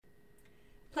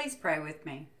Please pray with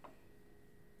me.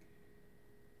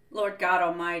 Lord God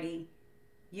Almighty,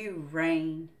 you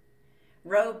reign,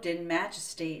 robed in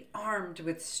majesty, armed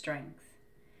with strength.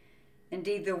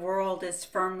 Indeed, the world is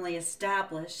firmly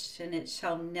established, and it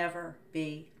shall never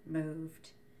be moved.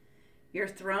 Your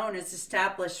throne is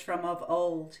established from of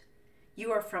old.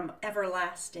 You are from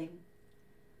everlasting.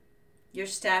 Your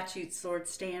statutes, Lord,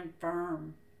 stand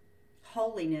firm.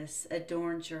 Holiness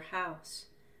adorns your house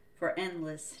for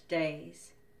endless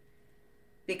days.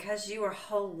 Because you are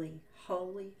holy,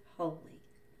 holy, holy,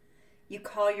 you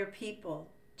call your people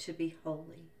to be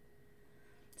holy.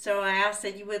 So I ask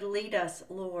that you would lead us,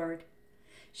 Lord.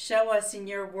 Show us in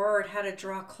your word how to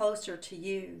draw closer to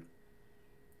you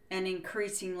and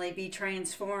increasingly be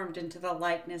transformed into the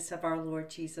likeness of our Lord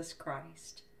Jesus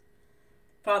Christ.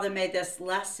 Father, may this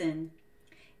lesson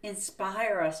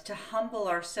inspire us to humble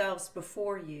ourselves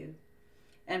before you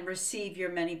and receive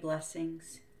your many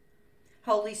blessings.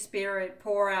 Holy Spirit,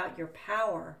 pour out your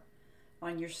power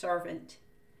on your servant,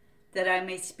 that I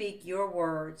may speak your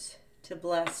words to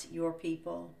bless your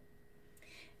people.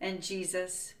 And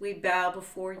Jesus, we bow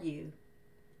before you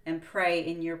and pray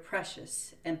in your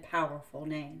precious and powerful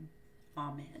name.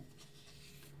 Amen.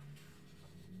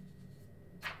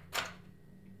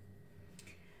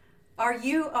 Are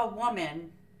you a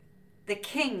woman the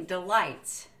King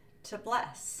delights to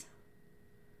bless?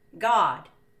 God,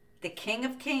 the King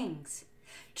of Kings,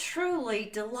 truly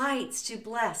delights to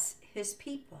bless his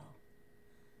people.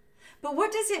 But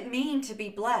what does it mean to be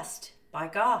blessed by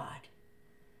God?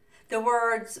 The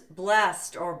words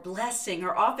blessed or blessing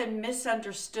are often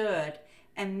misunderstood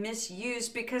and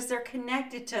misused because they're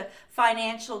connected to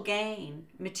financial gain,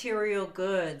 material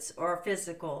goods, or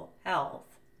physical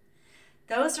health.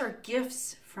 Those are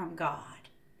gifts from God.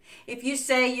 If you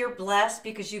say you're blessed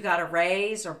because you got a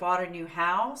raise or bought a new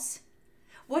house,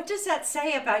 what does that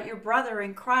say about your brother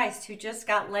in Christ who just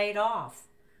got laid off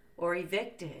or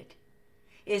evicted?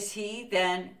 Is he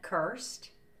then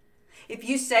cursed? If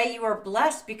you say you are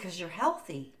blessed because you're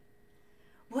healthy,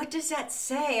 what does that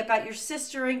say about your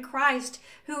sister in Christ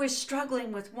who is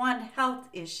struggling with one health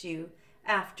issue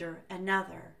after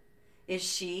another? Is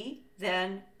she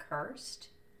then cursed?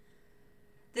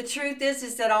 The truth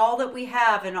is that all that we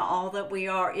have and all that we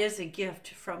are is a gift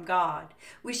from God.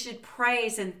 We should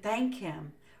praise and thank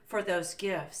him for those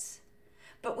gifts.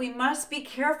 But we must be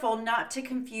careful not to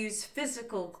confuse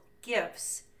physical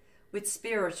gifts with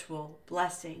spiritual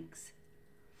blessings.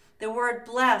 The word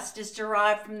blessed is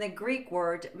derived from the Greek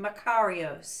word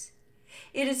makarios.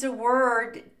 It is a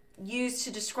word used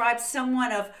to describe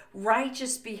someone of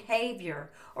righteous behavior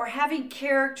or having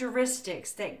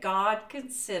characteristics that God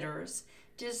considers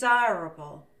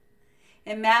desirable.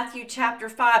 In Matthew chapter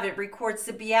 5, it records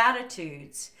the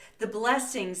Beatitudes. The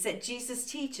blessings that Jesus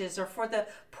teaches are for the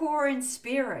poor in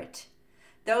spirit,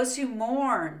 those who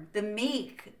mourn, the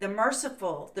meek, the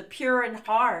merciful, the pure in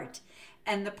heart,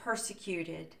 and the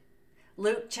persecuted.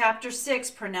 Luke chapter 6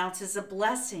 pronounces a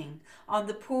blessing on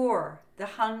the poor, the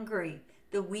hungry,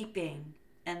 the weeping,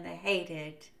 and the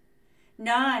hated.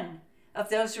 None of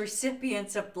those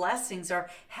recipients of blessings are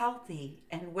healthy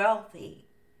and wealthy.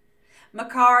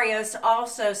 Makarios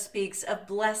also speaks of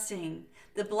blessing,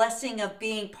 the blessing of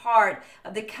being part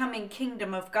of the coming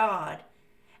kingdom of God,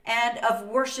 and of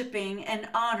worshiping and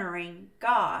honoring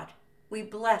God. We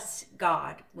bless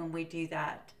God when we do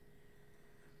that.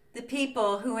 The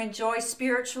people who enjoy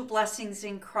spiritual blessings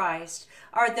in Christ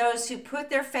are those who put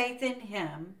their faith in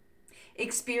him,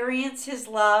 experience his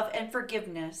love and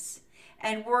forgiveness,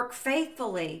 and work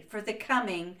faithfully for the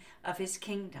coming of his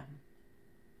kingdom.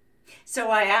 So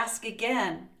I ask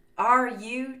again, are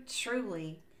you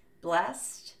truly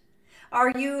blessed?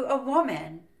 Are you a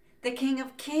woman the King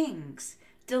of Kings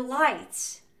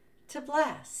delights to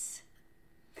bless?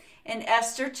 In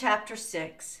Esther chapter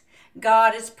 6,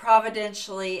 God is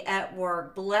providentially at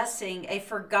work blessing a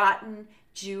forgotten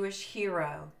Jewish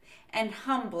hero and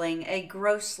humbling a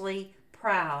grossly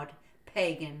proud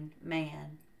pagan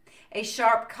man. A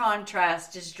sharp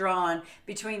contrast is drawn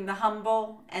between the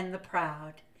humble and the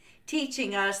proud,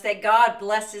 teaching us that God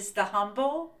blesses the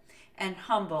humble and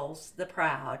humbles the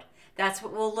proud. That's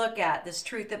what we'll look at, this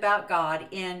truth about God,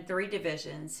 in 3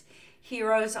 divisions: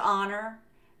 Hero's honor,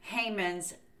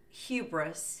 Haman's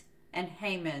hubris, and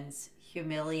Haman's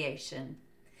humiliation.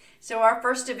 So our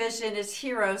first division is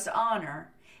Hero's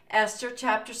honor. Esther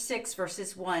chapter 6,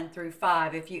 verses 1 through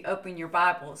 5. If you open your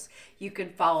Bibles, you can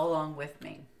follow along with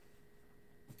me.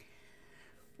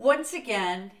 Once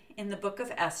again, in the book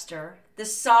of Esther, the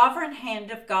sovereign hand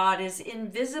of God is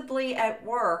invisibly at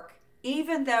work,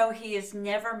 even though he is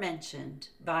never mentioned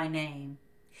by name.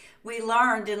 We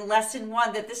learned in lesson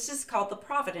 1 that this is called the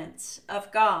providence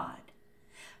of God.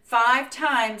 5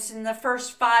 times in the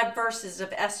first 5 verses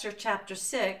of Esther chapter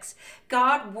 6,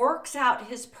 God works out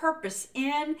his purpose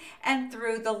in and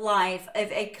through the life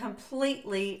of a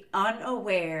completely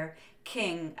unaware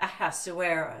King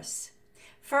Ahasuerus.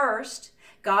 First,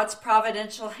 God's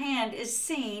providential hand is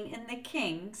seen in the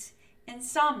king's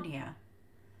insomnia.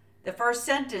 The first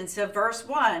sentence of verse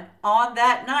 1, on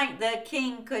that night the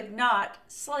king could not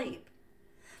sleep.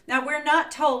 Now, we're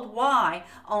not told why,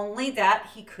 only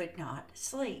that he could not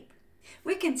sleep.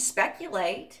 We can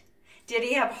speculate. Did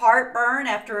he have heartburn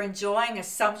after enjoying a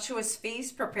sumptuous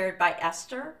feast prepared by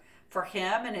Esther for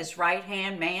him and his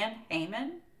right-hand man,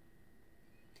 Haman?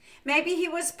 Maybe he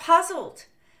was puzzled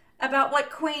about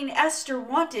what Queen Esther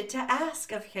wanted to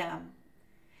ask of him.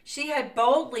 She had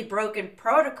boldly broken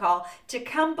protocol to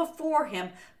come before him,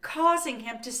 causing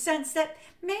him to sense that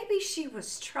maybe she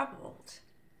was troubled.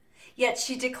 Yet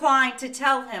she declined to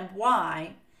tell him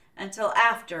why until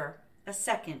after a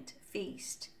second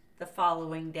feast the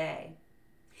following day.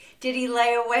 Did he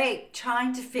lay awake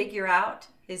trying to figure out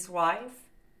his wife?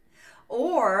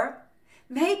 Or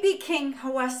maybe King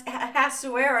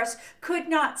Ahasuerus could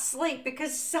not sleep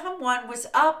because someone was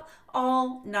up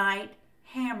all night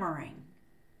hammering.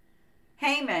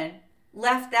 Haman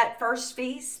left that first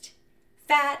feast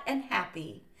fat and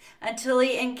happy until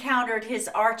he encountered his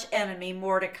archenemy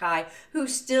Mordecai, who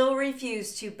still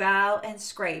refused to bow and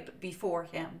scrape before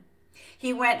him.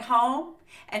 He went home,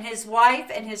 and his wife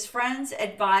and his friends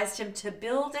advised him to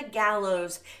build a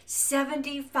gallows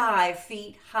 75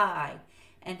 feet high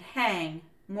and hang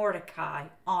Mordecai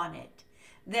on it.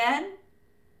 Then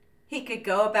he could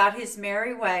go about his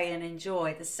merry way and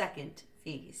enjoy the second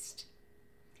feast.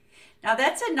 Now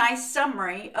that's a nice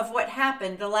summary of what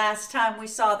happened the last time we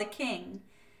saw the king,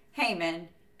 Haman,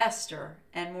 Esther,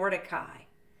 and Mordecai.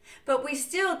 But we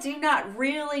still do not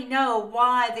really know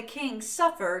why the king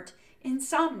suffered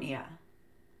insomnia.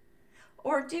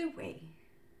 Or do we?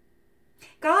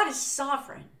 God is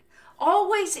sovereign,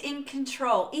 always in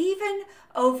control, even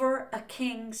over a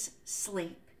king's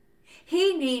sleep.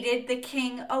 He needed the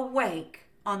king awake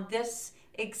on this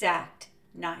exact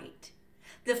night.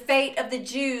 The fate of the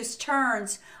Jews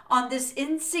turns on this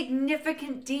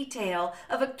insignificant detail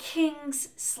of a king's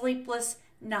sleepless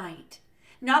night.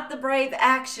 Not the brave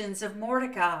actions of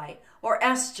Mordecai or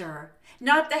Esther,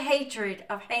 not the hatred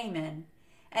of Haman,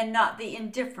 and not the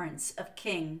indifference of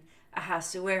King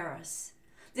Ahasuerus.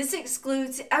 This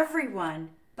excludes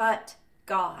everyone but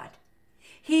God.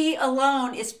 He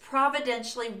alone is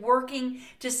providentially working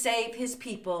to save his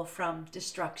people from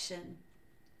destruction.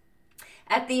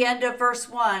 At the end of verse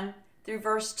 1 through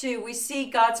verse 2, we see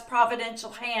God's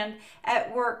providential hand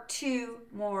at work 2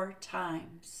 more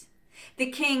times.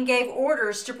 The king gave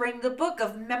orders to bring the book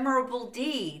of memorable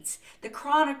deeds, the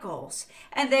Chronicles,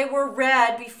 and they were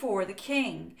read before the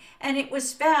king. And it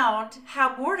was found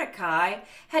how Mordecai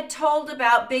had told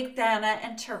about Bigthana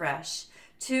and Teresh,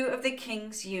 2 of the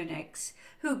king's eunuchs,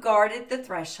 who guarded the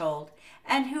threshold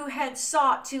and who had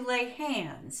sought to lay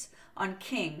hands on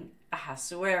King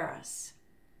Ahasuerus.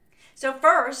 So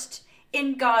first,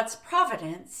 in God's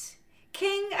providence,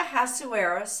 King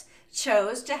Ahasuerus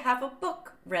chose to have a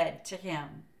book read to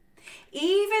him,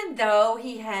 even though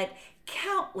he had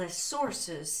countless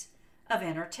sources of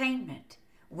entertainment.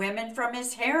 Women from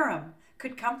his harem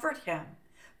could comfort him.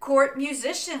 Court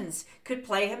musicians could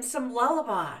play him some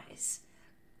lullabies.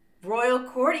 Royal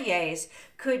courtiers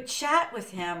could chat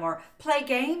with him or play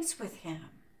games with him.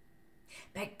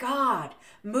 But God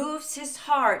moves his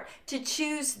heart to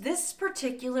choose this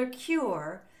particular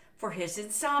cure for his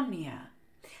insomnia,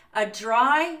 a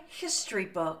dry history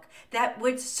book that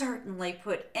would certainly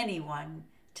put anyone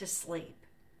to sleep.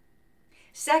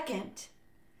 Second,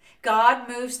 God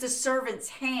moves the servant's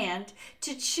hand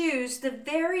to choose the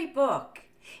very book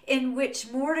in which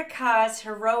Mordecai's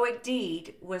heroic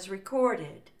deed was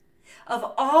recorded.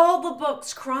 Of all the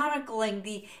books chronicling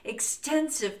the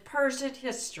extensive Persian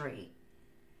history,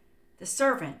 the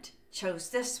servant chose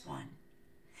this one.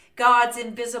 God's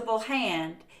invisible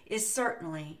hand is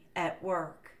certainly at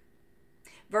work.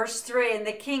 Verse 3, and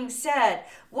the king said,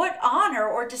 what honor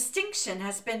or distinction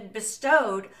has been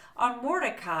bestowed on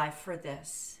Mordecai for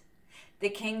this? The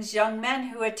king's young men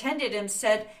who attended him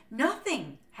said,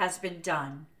 nothing has been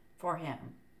done for him.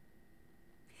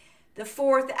 The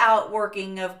fourth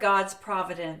outworking of God's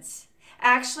providence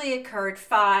actually occurred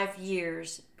 5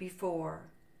 years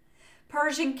before.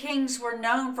 Persian kings were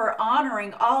known for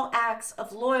honoring all acts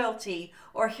of loyalty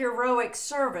or heroic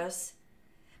service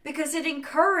because it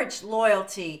encouraged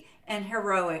loyalty and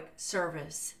heroic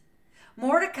service.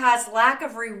 Mordecai's lack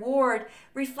of reward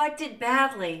reflected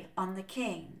badly on the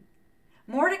king.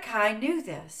 Mordecai knew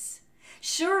this.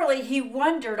 Surely he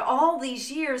wondered all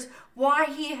these years why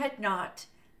he had not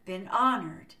been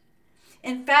honored.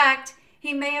 In fact,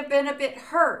 he may have been a bit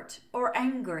hurt or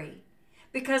angry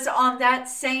because on that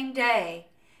same day,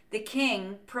 the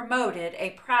king promoted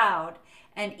a proud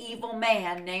and evil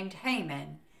man named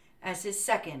Haman as his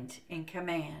second in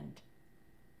command.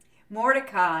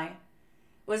 Mordecai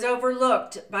was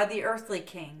overlooked by the earthly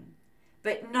king,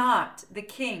 but not the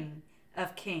King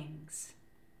of Kings.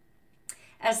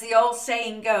 As the old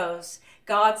saying goes,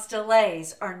 God's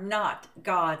delays are not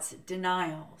God's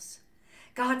denials.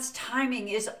 God's timing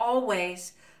is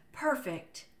always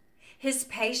perfect. His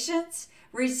patience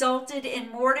resulted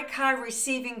in Mordecai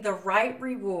receiving the right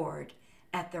reward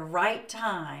at the right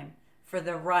time for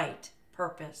the right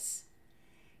purpose.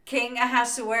 King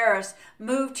Ahasuerus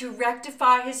moved to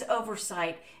rectify his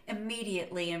oversight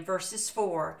immediately in verses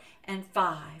 4 and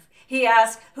 5. He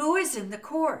asked, "Who is in the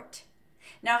court?"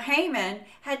 Now Haman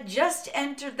had just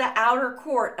entered the outer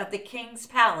court of the king's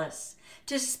palace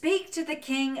to speak to the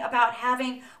king about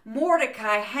having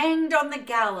Mordecai hanged on the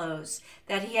gallows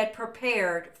that he had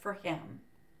prepared for him.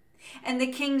 And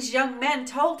the king's young men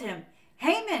told him,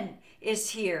 "Haman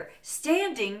is here,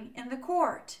 standing in the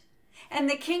court." And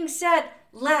the king said,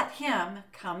 "Let him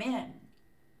come in."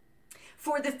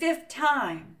 For the 5th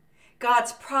time,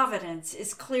 God's providence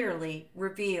is clearly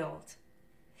revealed.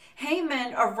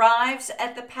 Haman arrives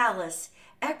at the palace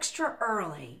extra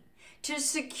early to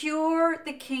secure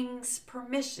the king's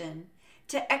permission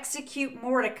to execute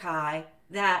Mordecai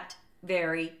that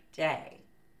very day.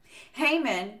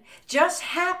 Haman just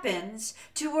happens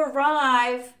to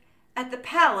arrive at the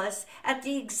palace at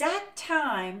the exact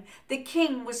time the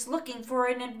king was looking for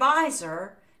an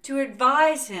advisor to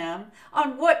advise him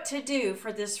on what to do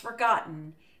for this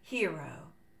forgotten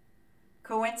hero.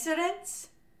 Coincidence?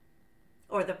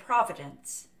 Or the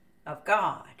providence of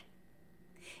God?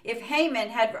 If Haman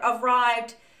had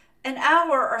arrived an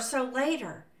hour or so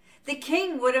later, the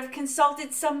king would have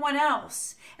consulted someone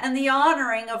else, and the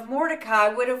honoring of Mordecai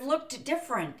would have looked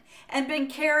different and been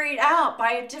carried out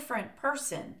by a different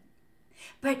person.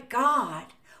 But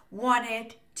God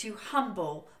wanted to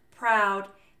humble proud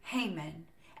Haman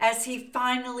as he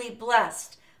finally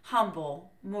blessed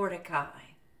humble Mordecai.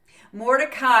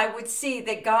 Mordecai would see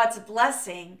that God's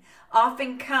blessing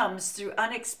often comes through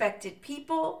unexpected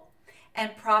people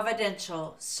and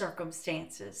providential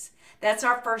circumstances. That's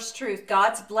our first truth.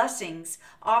 God's blessings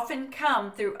often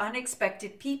come through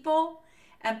unexpected people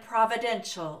and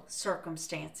providential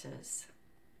circumstances.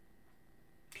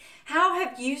 How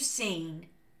have you seen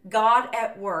God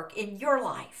at work in your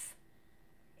life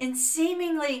in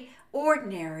seemingly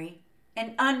ordinary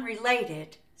and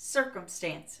unrelated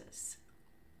circumstances?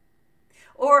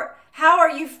 Or how are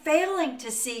you failing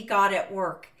to see God at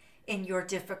work in your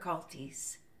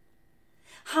difficulties?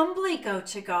 Humbly go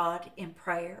to God in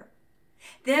prayer.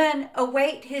 Then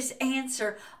await his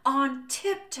answer on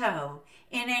tiptoe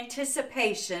in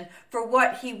anticipation for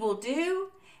what he will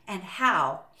do and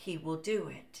how he will do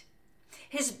it.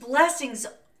 His blessings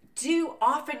do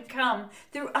often come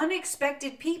through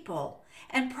unexpected people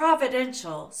and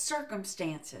providential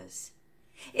circumstances.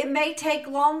 It may take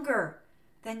longer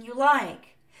than you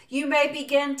like. You may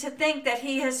begin to think that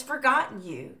he has forgotten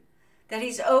you, that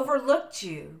he's overlooked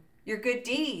you, your good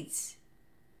deeds,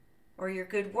 or your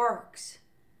good works.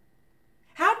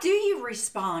 How do you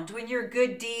respond when your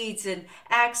good deeds and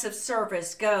acts of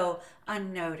service go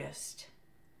unnoticed?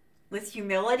 With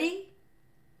humility,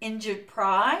 injured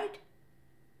pride,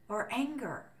 or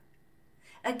anger?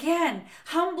 Again,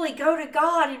 humbly go to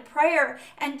God in prayer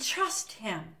and trust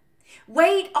him.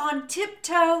 Wait on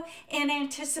tiptoe in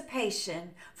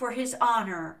anticipation for his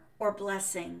honor or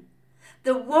blessing.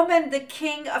 The woman the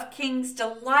King of Kings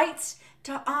delights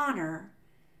to honor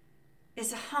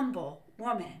is a humble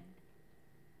woman.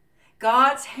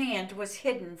 God's hand was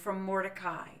hidden from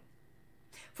Mordecai.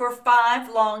 For 5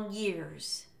 long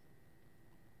years,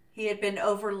 he had been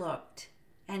overlooked.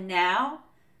 And now,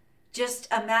 in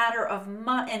just a matter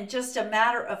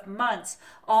of months,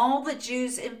 all the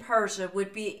Jews in Persia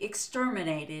would be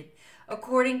exterminated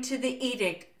according to the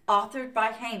edict authored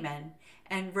by Haman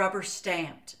and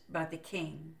rubber-stamped by the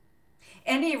king.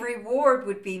 Any reward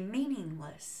would be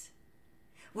meaningless.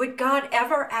 Would God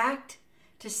ever act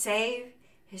to save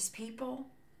his people?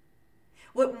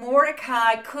 What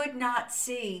Mordecai could not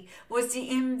see was the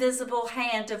invisible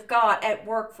hand of God at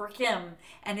work for him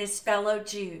and his fellow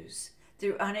Jews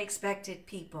through unexpected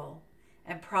people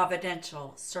and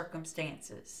providential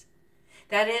circumstances.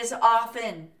 That is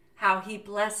often how he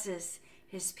blesses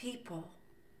his people.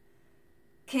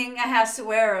 King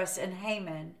Ahasuerus and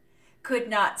Haman could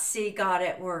not see God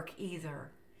at work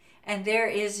either. And there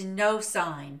is no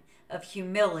sign of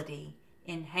humility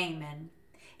in Haman.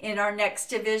 In our next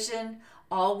division,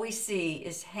 all we see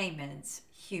is Haman's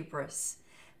hubris.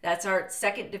 That's our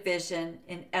second division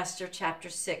in Esther chapter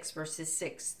 6, verses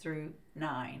 6 through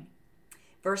 9.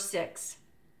 Verse 6.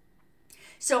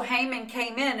 So Haman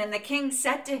came in, and the king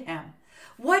said to him,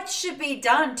 "What should be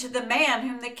done to the man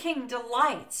whom the king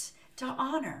delights to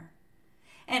honor?"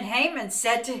 And Haman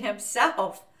said to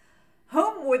himself,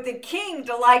 "Whom would the king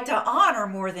delight to honor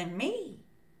more than me?"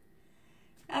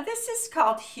 Now this is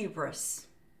called hubris,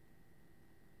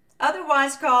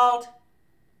 otherwise called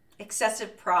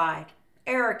excessive pride,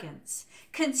 arrogance,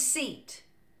 conceit,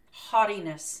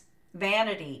 haughtiness,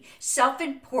 vanity,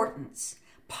 self-importance,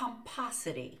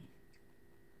 pomposity.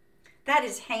 That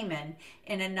is Haman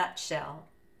in a nutshell.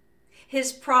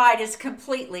 His pride is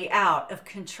completely out of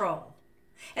control.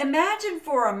 Imagine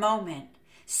for a moment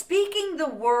speaking the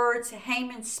words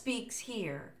Haman speaks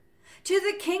here to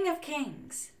the King of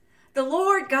Kings, the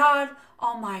Lord God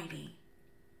Almighty.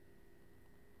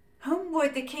 Whom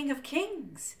would the King of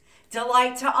Kings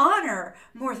delight to honor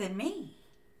more than me?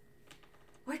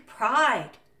 What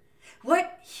pride!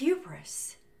 What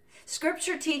hubris!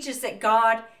 Scripture teaches that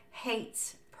God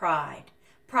hates pride.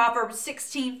 Proverbs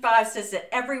 16:5 says that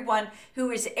everyone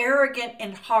who is arrogant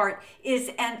in heart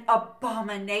is an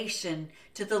abomination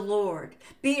to the Lord.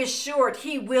 Be assured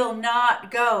he will not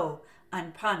go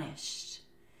unpunished.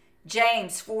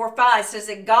 James 4:5 says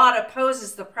that God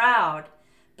opposes the proud,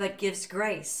 but gives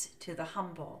grace to the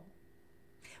humble.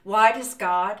 Why does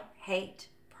God hate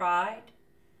pride?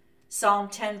 Psalm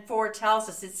 10:4 tells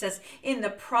us, it says, "In the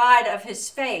pride of his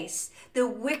face, the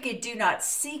wicked do not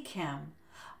seek him.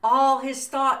 All his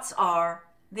thoughts are,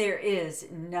 there is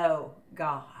no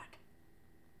God."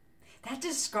 That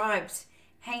describes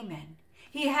Haman.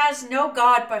 He has no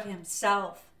God but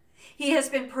himself. He has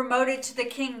been promoted to the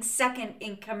king's second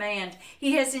in command.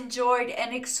 He has enjoyed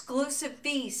an exclusive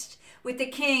feast with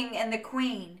the king and the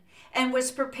queen and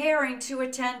was preparing to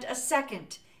attend a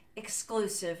second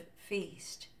exclusive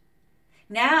feast.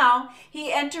 Now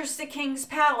he enters the king's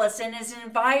palace and is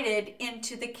invited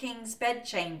into the king's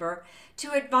bedchamber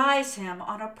to advise him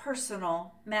on a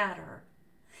personal matter.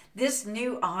 This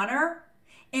new honor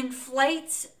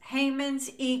inflates Haman's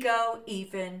ego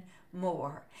even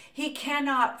more. He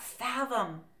cannot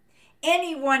fathom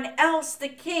anyone else the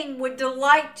king would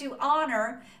delight to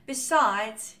honor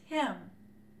besides him.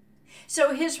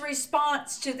 So his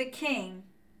response to the king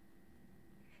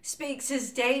speaks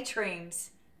his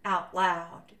daydreams out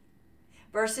loud.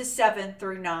 Verses 7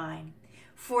 through 9.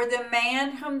 "For the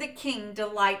man whom the king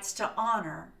delights to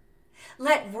honor,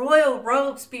 let royal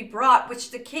robes be brought which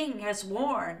the king has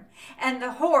worn, and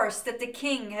the horse that the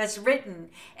king has ridden,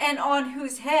 and on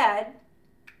whose head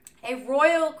a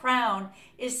royal crown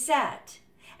is set.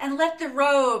 And let the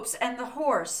robes and the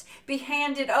horse be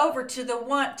handed over to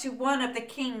one of the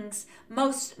king's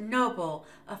most noble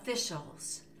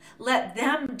officials. Let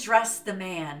them dress the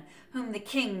man whom the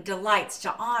king delights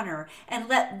to honor, and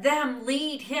let them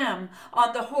lead him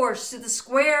on the horse to the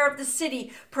square of the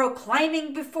city,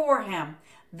 proclaiming before him,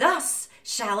 'Thus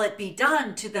shall it be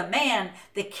done to the man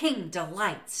the king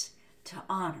delights to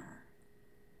honor.'"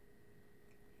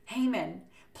 Haman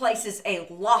places a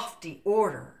lofty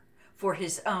order for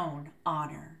his own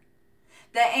honor.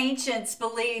 The ancients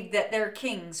believed that their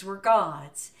kings were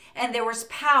gods, and there was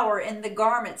power in the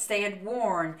garments they had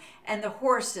worn and the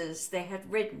horses they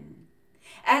had ridden.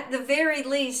 At the very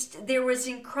least, there was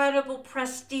incredible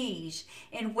prestige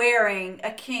in wearing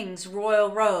a king's royal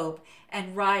robe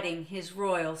and riding his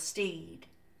royal steed.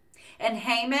 And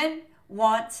Haman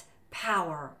wants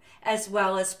power as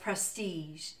well as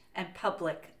prestige and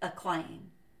public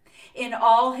acclaim. In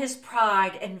all his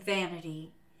pride and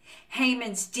vanity,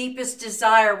 Haman's deepest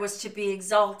desire was to be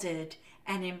exalted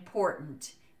and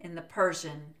important in the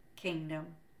Persian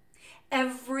kingdom.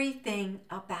 Everything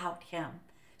about him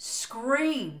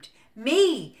screamed,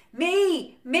 "Me,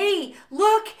 me, me,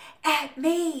 look at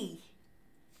me."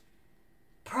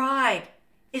 Pride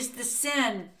is the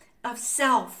sin of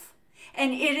self,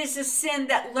 and it is a sin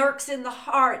that lurks in the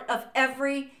heart of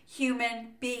every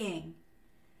human being.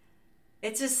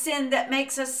 It's a sin that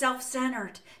makes us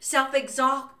self-centered,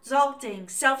 self-exalting,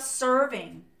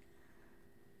 self-serving.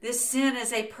 This sin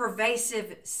is a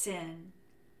pervasive sin.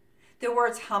 The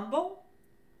words humble,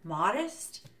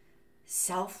 modest,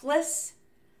 selfless,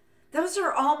 those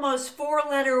are almost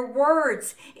four-letter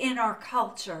words in our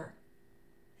culture.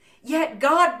 Yet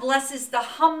God blesses the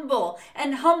humble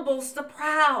and humbles the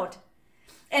proud.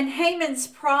 And Haman's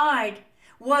pride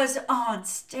was on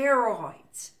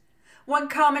steroids. One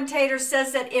commentator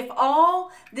says that if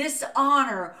all this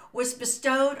honor was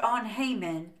bestowed on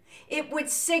Haman, it would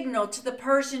signal to the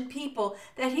Persian people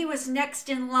that he was next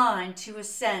in line to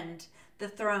ascend the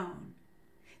throne.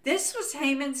 This was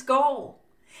Haman's goal.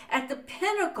 At the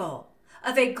pinnacle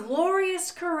of a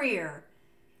glorious career,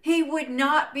 he would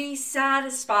not be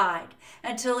satisfied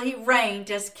until he reigned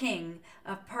as king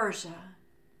of Persia.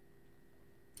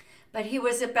 But he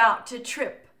was about to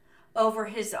trip over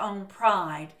his own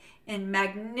pride in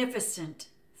magnificent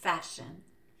fashion.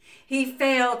 He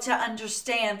failed to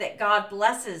understand that God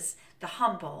blesses the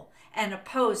humble and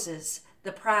opposes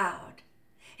the proud.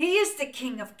 He is the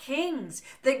King of Kings,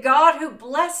 the God who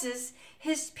blesses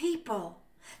his people.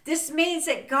 This means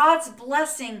that God's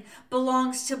blessing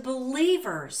belongs to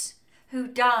believers who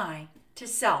die to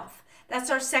self. That's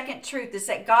our second truth, is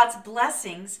that God's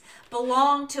blessings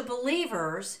belong to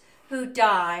believers who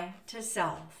die to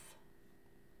self.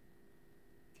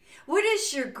 What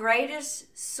is your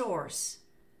greatest source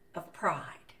of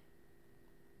pride?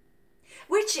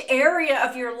 Which area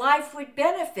of your life would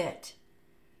benefit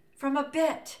from a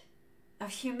bit of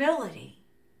humility?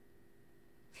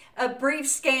 A brief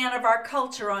scan of our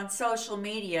culture on social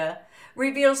media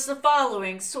reveals the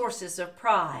following sources of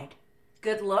pride: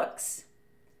 good looks,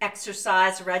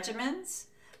 exercise regimens,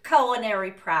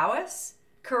 culinary prowess,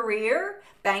 career,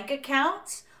 bank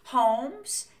accounts,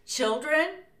 homes, children,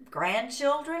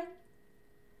 grandchildren.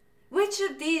 Which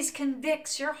of these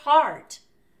convicts your heart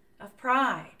of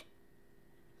pride?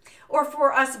 Or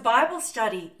for us Bible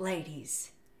study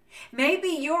ladies, maybe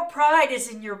your pride is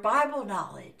in your Bible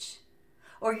knowledge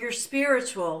or your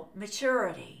spiritual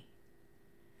maturity.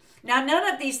 Now, none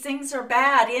of these things are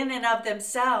bad in and of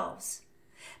themselves,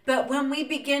 but when we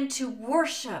begin to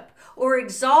worship or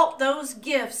exalt those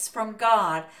gifts from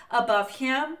God above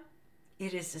Him,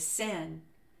 it is a sin.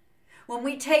 When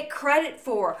we take credit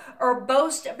for or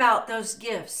boast about those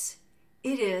gifts,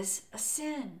 it is a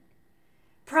sin.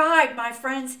 Pride, my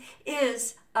friends,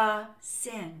 is a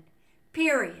sin.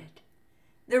 Period.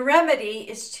 The remedy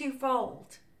is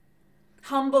twofold: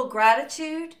 humble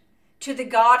gratitude to the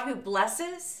God who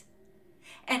blesses,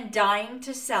 and dying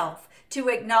to self to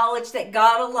acknowledge that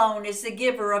God alone is the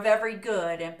giver of every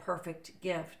good and perfect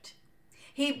gift.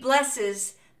 He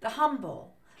blesses the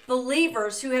humble,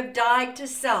 believers who have died to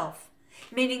self,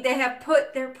 meaning they have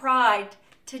put their pride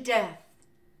to death.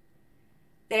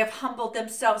 They have humbled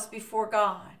themselves before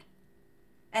God,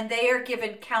 and they are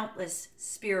given countless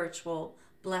spiritual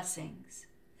blessings.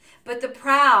 But the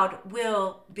proud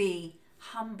will be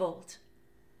humbled.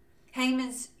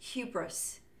 Haman's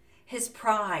hubris, his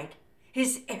pride,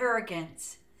 his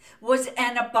arrogance was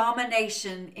an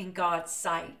abomination in God's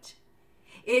sight.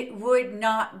 It would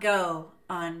not go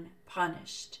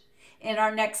unpunished. In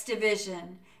our next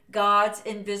division, God's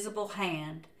invisible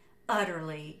hand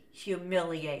utterly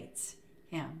humiliates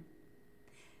him.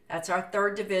 That's our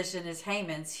third division, is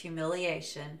Haman's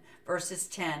humiliation, verses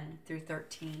 10 through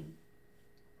 13.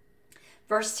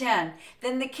 Verse 10,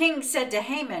 then the king said to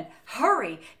Haman,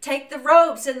 hurry, take the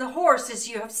robes and the horse as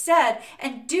you have said,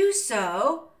 and do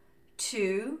so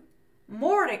to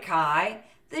Mordecai,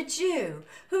 the Jew,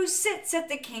 who sits at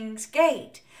the king's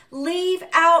gate. Leave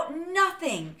out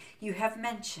nothing you have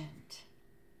mentioned.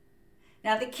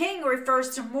 Now the king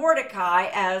refers to Mordecai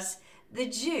as the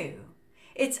Jew.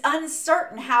 It's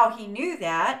uncertain how he knew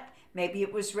that. Maybe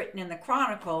it was written in the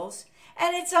Chronicles.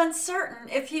 And it's uncertain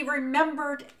if he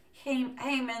remembered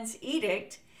Haman's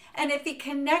edict and if he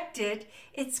connected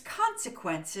its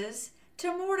consequences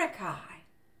to Mordecai.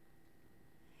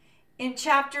 In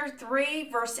chapter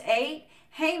 3, verse 8,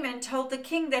 Haman told the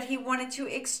king that he wanted to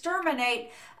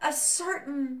exterminate a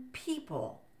certain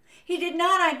people. He did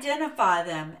not identify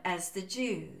them as the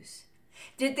Jews.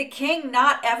 Did the king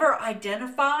not ever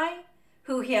identify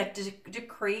who he had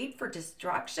decreed for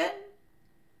destruction?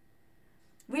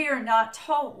 We are not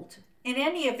told. In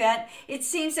any event, it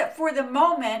seems that for the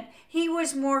moment, he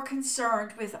was more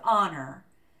concerned with honor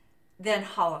than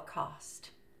Holocaust.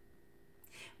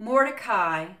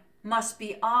 Mordecai must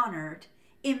be honored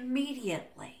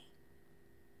immediately.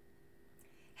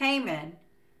 Haman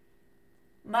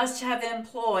must have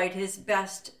employed his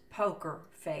best poker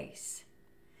face.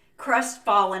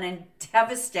 Crestfallen and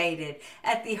devastated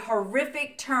at the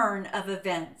horrific turn of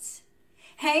events,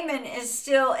 Haman is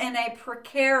still in a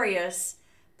precarious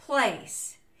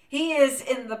place. He is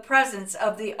in the presence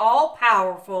of the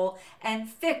all-powerful and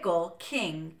fickle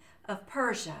king of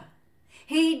Persia.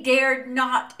 He dared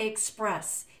not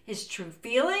express his true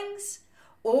feelings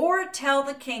or tell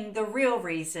the king the real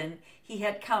reason he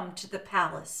had come to the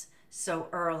palace so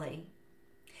early.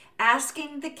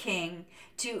 asking the king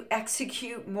to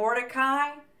execute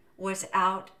Mordecai was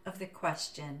out of the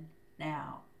question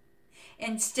now.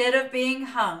 Instead of being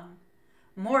hung,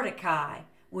 Mordecai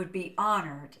would be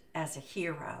honored as a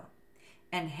hero,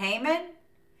 and Haman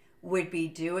would be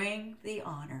doing the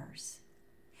honors.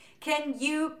 Can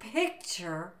you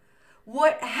picture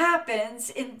what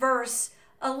happens in verse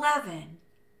 11?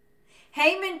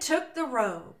 Haman took the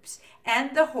robes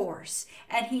and the horse,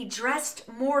 and he dressed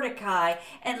Mordecai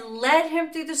and led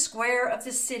him through the square of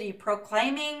the city,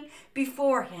 proclaiming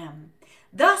before him,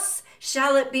 "Thus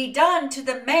shall it be done to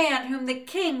the man whom the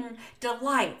king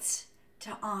delights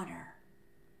to honor."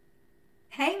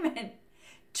 Haman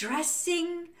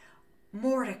dressing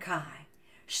Mordecai,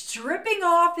 stripping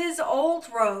off his old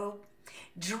robe,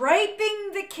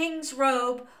 draping the king's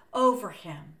robe over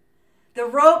him, the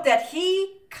robe that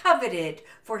he coveted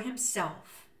for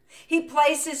himself. He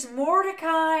places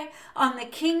Mordecai on the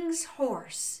king's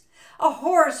horse, a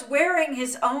horse wearing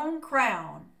his own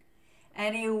crown,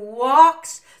 and he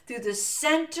walks through the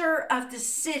center of the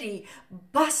city,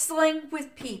 bustling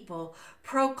with people,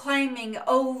 proclaiming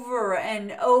over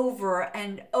and over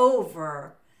and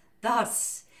over,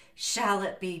 "Thus shall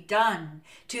it be done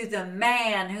to the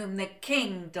man whom the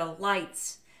king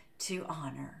delights to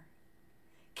honor."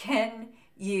 Can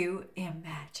you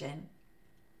imagine?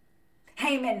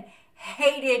 Haman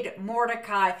hated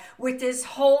Mordecai with his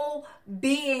whole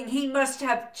being. He must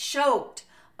have choked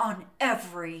on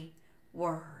every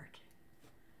word.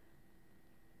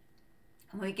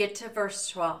 When we get to verse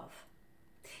 12,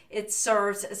 it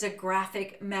serves as a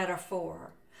graphic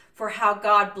metaphor for how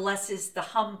God blesses the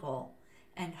humble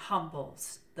and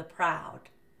humbles the proud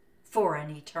for an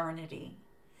eternity.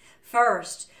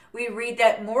 First, we read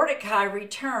that Mordecai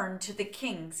returned to the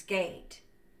king's gate.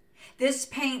 This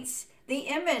paints the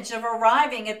image of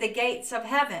arriving at the gates of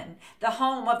heaven, the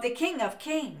home of the King of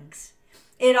Kings.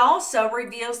 It also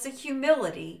reveals the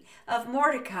humility of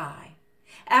Mordecai.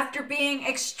 After being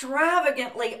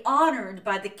extravagantly honored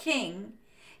by the king,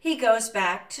 he goes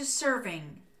back to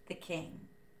serving the king.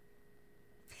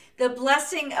 The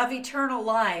blessing of eternal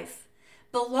life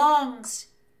belongs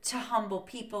to humble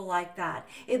people like that.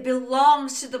 It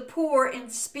belongs to the poor in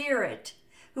spirit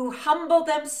who humble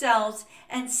themselves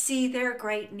and see their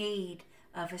great need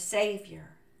of a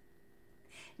Savior.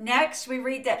 Next, we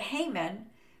read that Haman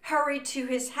hurried to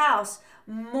his house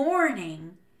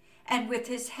mourning and with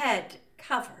his head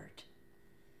covered.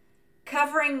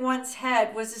 Covering one's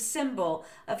head was a symbol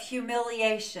of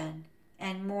humiliation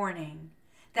and mourning.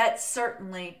 That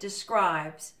certainly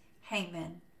describes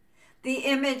Haman. The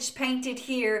image painted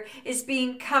here is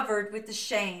being covered with the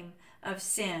shame of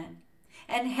sin,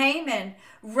 and Haman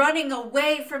running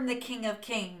away from the King of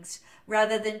Kings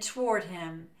rather than toward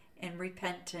him in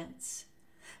repentance.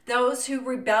 Those who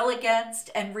rebel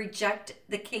against and reject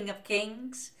the King of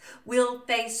Kings will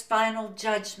face final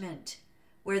judgment,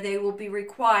 where they will be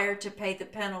required to pay the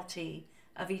penalty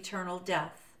of eternal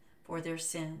death for their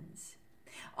sins.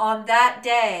 On that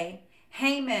day,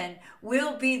 Haman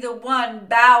will be the one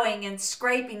bowing and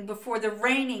scraping before the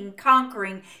reigning,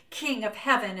 conquering King of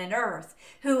heaven and earth,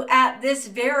 who at this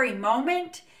very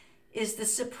moment is the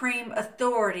supreme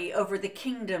authority over the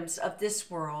kingdoms of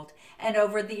this world and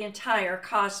over the entire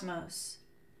cosmos.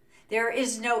 There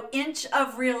is no inch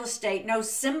of real estate, no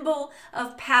symbol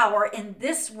of power in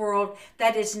this world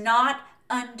that is not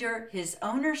under his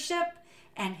ownership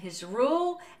and his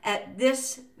rule at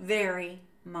this very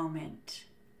moment.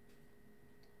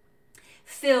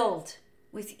 Filled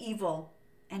with evil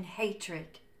and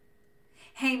hatred,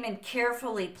 Haman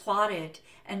carefully plotted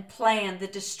and planned the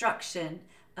destruction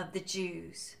of the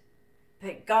Jews.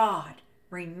 But God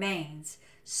remains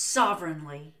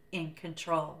sovereignly in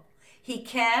control. He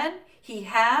can, he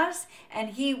has,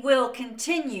 and he will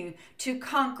continue to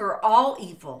conquer all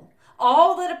evil,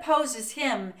 all that opposes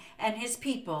him and his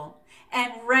people,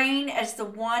 and reign as the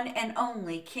one and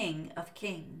only King of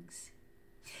Kings.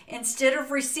 Instead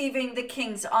of receiving the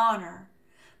king's honor,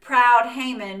 proud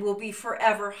Haman will be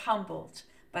forever humbled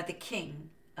by the King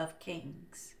of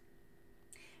Kings.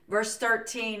 Verse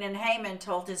 13, and Haman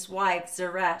told his wife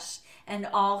Zeresh and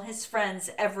all his friends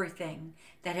everything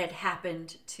that had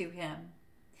happened to him.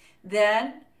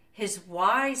 Then his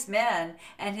wise men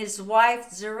and his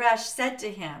wife Zeresh said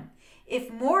to him,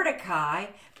 "If Mordecai,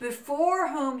 before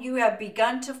whom you have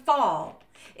begun to fall,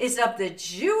 is of the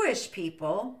Jewish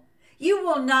people, you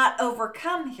will not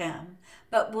overcome him,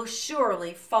 but will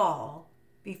surely fall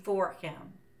before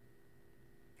him."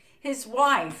 His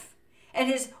wife and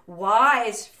his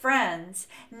wise friends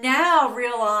now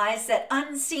realize that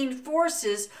unseen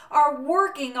forces are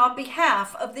working on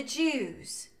behalf of the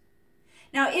Jews.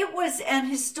 Now, it was an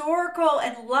historical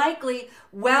and likely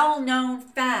well-known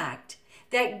fact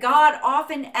that God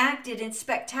often acted in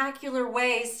spectacular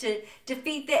ways to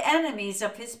defeat the enemies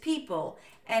of his people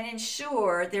and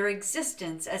ensure their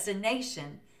existence as a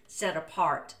nation set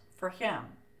apart for him.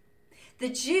 The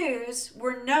Jews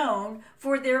were known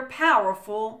for their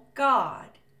powerful God.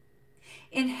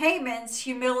 In Haman's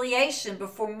humiliation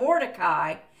before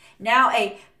Mordecai, now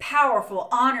a powerful,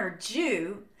 honored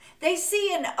Jew, they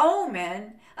see an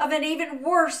omen of an even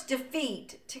worse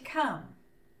defeat to come.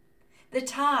 The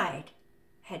tide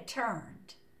had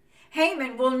turned.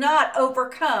 Haman will not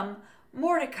overcome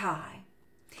Mordecai.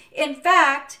 In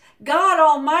fact, God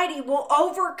Almighty will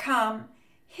overcome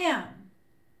him.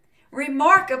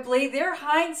 Remarkably, their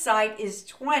hindsight is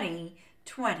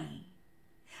 20/20.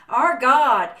 Our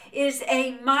God is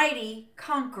a mighty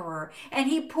conqueror, and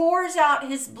he pours out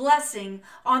his blessing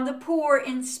on the poor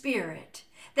in spirit.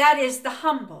 That is the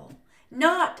humble,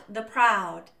 not the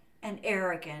proud and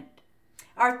arrogant.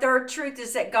 Our third truth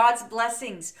is that God's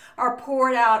blessings are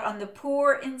poured out on the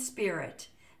poor in spirit,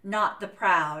 not the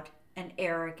proud and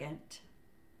arrogant.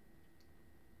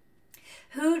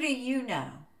 Who do you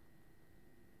know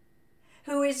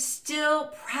who is still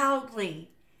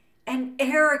proudly and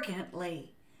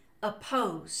arrogantly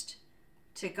opposed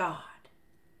to God?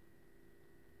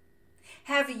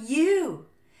 Have you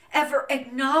ever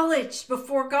acknowledged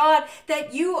before God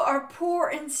that you are poor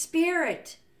in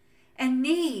spirit and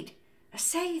need a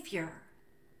Savior?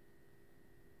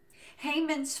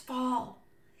 Haman's fall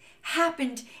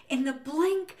happened in the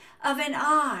blink of an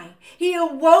eye. He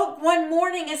awoke one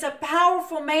morning as a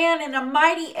powerful man in a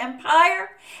mighty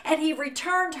empire, and he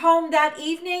returned home that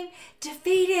evening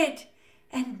defeated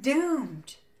and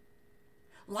doomed.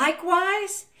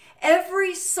 Likewise,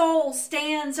 every soul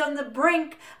stands on the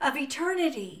brink of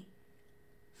eternity.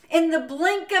 In the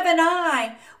blink of an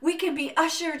eye, we can be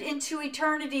ushered into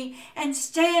eternity and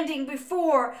standing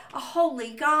before a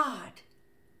holy God.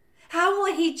 How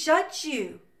will he judge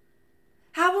you?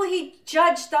 How will he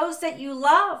judge those that you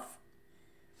love?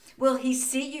 Will he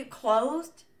see you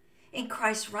clothed in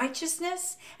Christ's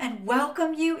righteousness and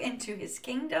welcome you into his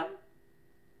kingdom?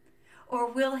 Or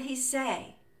will he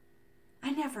say,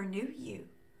 I never knew you.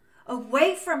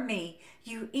 Away from me,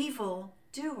 you evil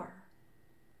doer.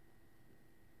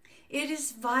 It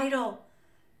is vital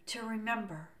to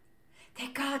remember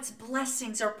that God's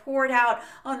blessings are poured out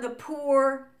on the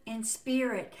poor in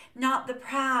spirit, not the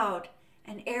proud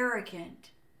and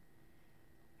arrogant.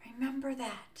 Remember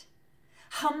that.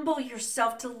 Humble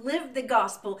yourself to live the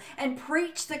gospel and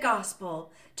preach the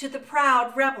gospel to the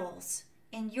proud rebels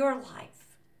in your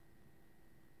life.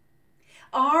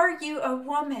 Are you a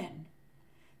woman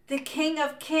the King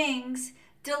of Kings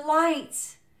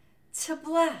delights to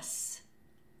bless?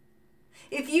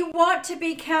 If you want to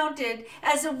be counted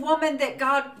as a woman that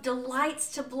God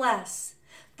delights to bless,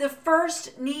 the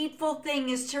first needful thing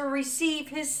is to receive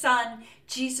his Son,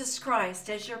 Jesus Christ,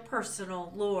 as your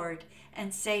personal Lord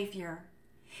and Savior.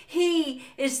 He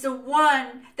is the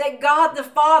one that God the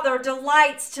Father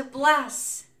delights to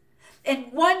bless.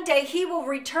 And one day he will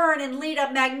return and lead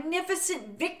a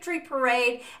magnificent victory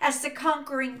parade as the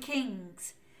conquering king,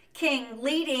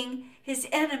 leading his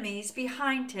enemies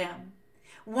behind him.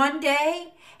 One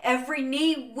day, every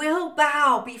knee will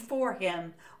bow before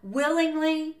him,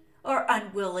 willingly or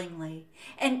unwillingly,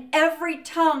 and every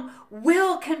tongue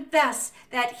will confess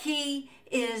that he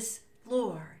is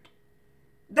Lord.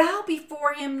 Bow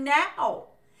before him now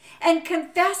and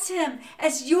confess him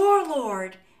as your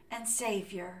Lord and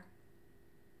Savior.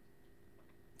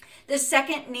 The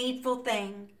second needful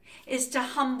thing is to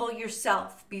humble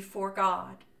yourself before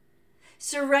God.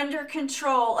 Surrender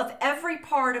control of every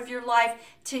part of your life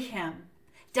to him.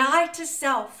 Die to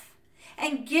self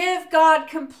and give God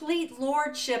complete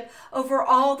lordship over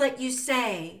all that you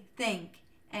say, think,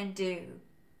 and do.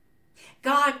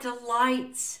 God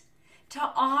delights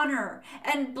to honor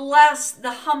and bless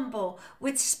the humble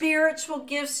with spiritual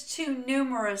gifts too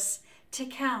numerous to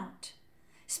count.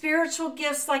 Spiritual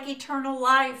gifts like eternal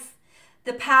life,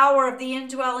 the power of the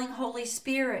indwelling Holy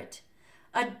Spirit,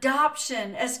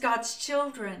 adoption as God's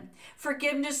children,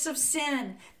 forgiveness of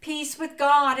sin, peace with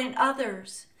God and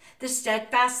others, the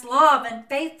steadfast love and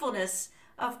faithfulness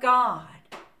of God,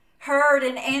 heard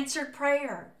and answered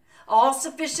prayer,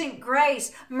 all-sufficient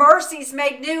grace, mercies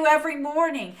made new every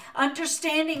morning,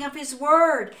 understanding of his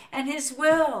word and his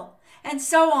will, and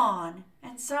so on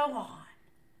and so on.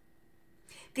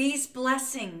 These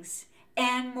blessings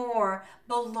and more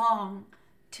belong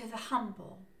to the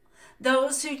humble.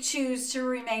 Those who choose to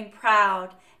remain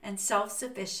proud and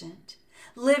self-sufficient,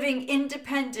 living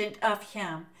independent of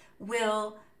him,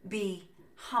 will be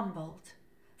humbled.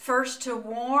 first to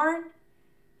warn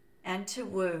and to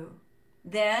woo,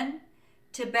 then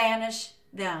to banish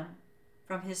them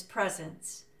from his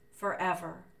presence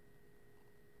forever.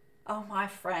 Oh, my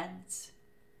friends,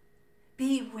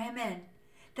 be women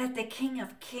that the King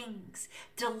of Kings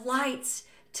delights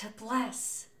to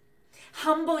bless.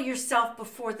 Humble yourself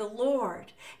before the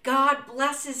Lord. God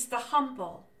blesses the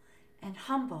humble and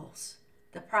humbles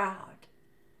the proud.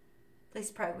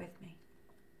 Please pray with me.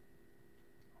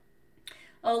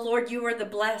 Oh Lord, you are the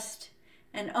blessed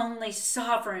and only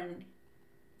sovereign,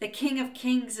 the King of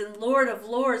Kings and Lord of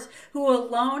Lords, who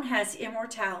alone has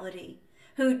immortality,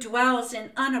 who dwells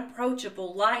in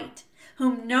unapproachable light,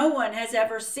 whom no one has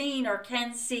ever seen or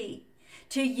can see.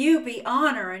 To you be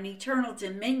honor and eternal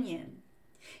dominion.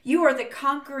 You are the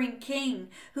conquering King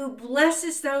who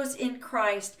blesses those in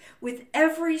Christ with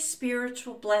every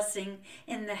spiritual blessing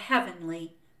in the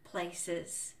heavenly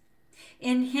places.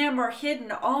 In him are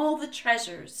hidden all the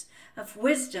treasures of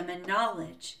wisdom and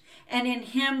knowledge, and in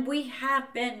him we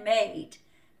have been made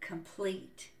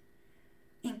complete.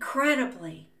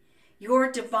 Incredibly,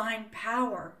 your divine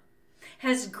power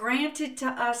has granted to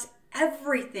us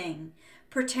everything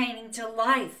pertaining to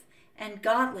life and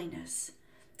godliness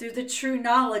through the true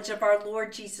knowledge of our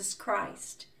Lord Jesus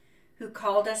Christ, who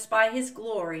called us by his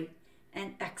glory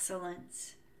and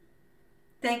excellence.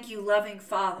 Thank you, loving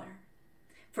Father,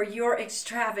 for your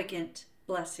extravagant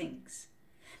blessings.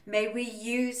 May we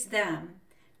use them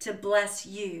to bless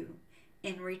you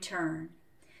in return.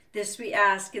 This we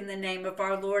ask in the name of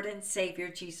our Lord and Savior,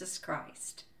 Jesus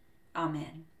Christ.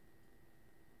 Amen.